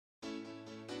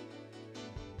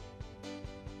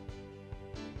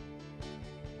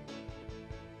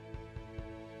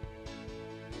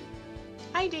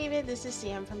Hi David, this is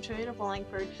Sam from Toyota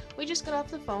Wallingford. We just got off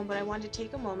the phone, but I wanted to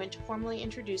take a moment to formally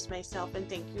introduce myself and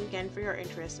thank you again for your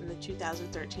interest in the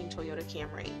 2013 Toyota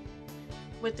Camry.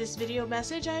 With this video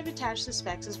message, I have attached the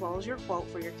specs as well as your quote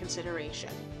for your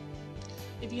consideration.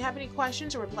 If you have any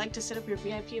questions or would like to set up your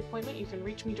VIP appointment, you can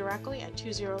reach me directly at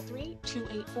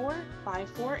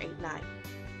 203-284-5489.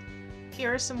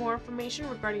 Here is some more information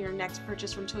regarding your next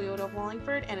purchase from Toyota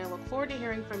Wallingford, and I look forward to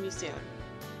hearing from you soon.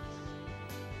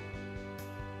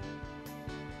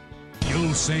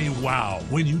 You'll say wow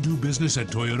when you do business at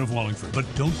Toyota Wallingford. But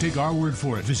don't take our word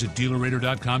for it. Visit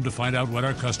DealerRater.com to find out what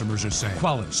our customers are saying.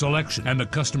 Quality, selection, and the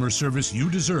customer service you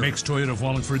deserve makes Toyota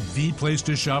Wallingford the place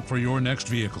to shop for your next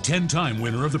vehicle. 10-time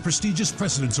winner of the prestigious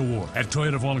President's Award. At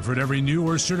Toyota Wallingford, every new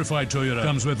or certified Toyota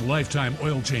comes with lifetime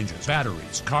oil changes,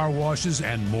 batteries, car washes,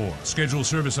 and more. Schedule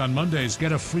service on Mondays.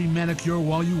 Get a free manicure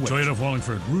while you wait. Toyota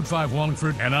Wallingford, Route 5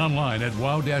 Wallingford, and online at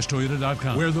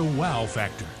wow-toyota.com, where the wow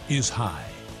factor is high.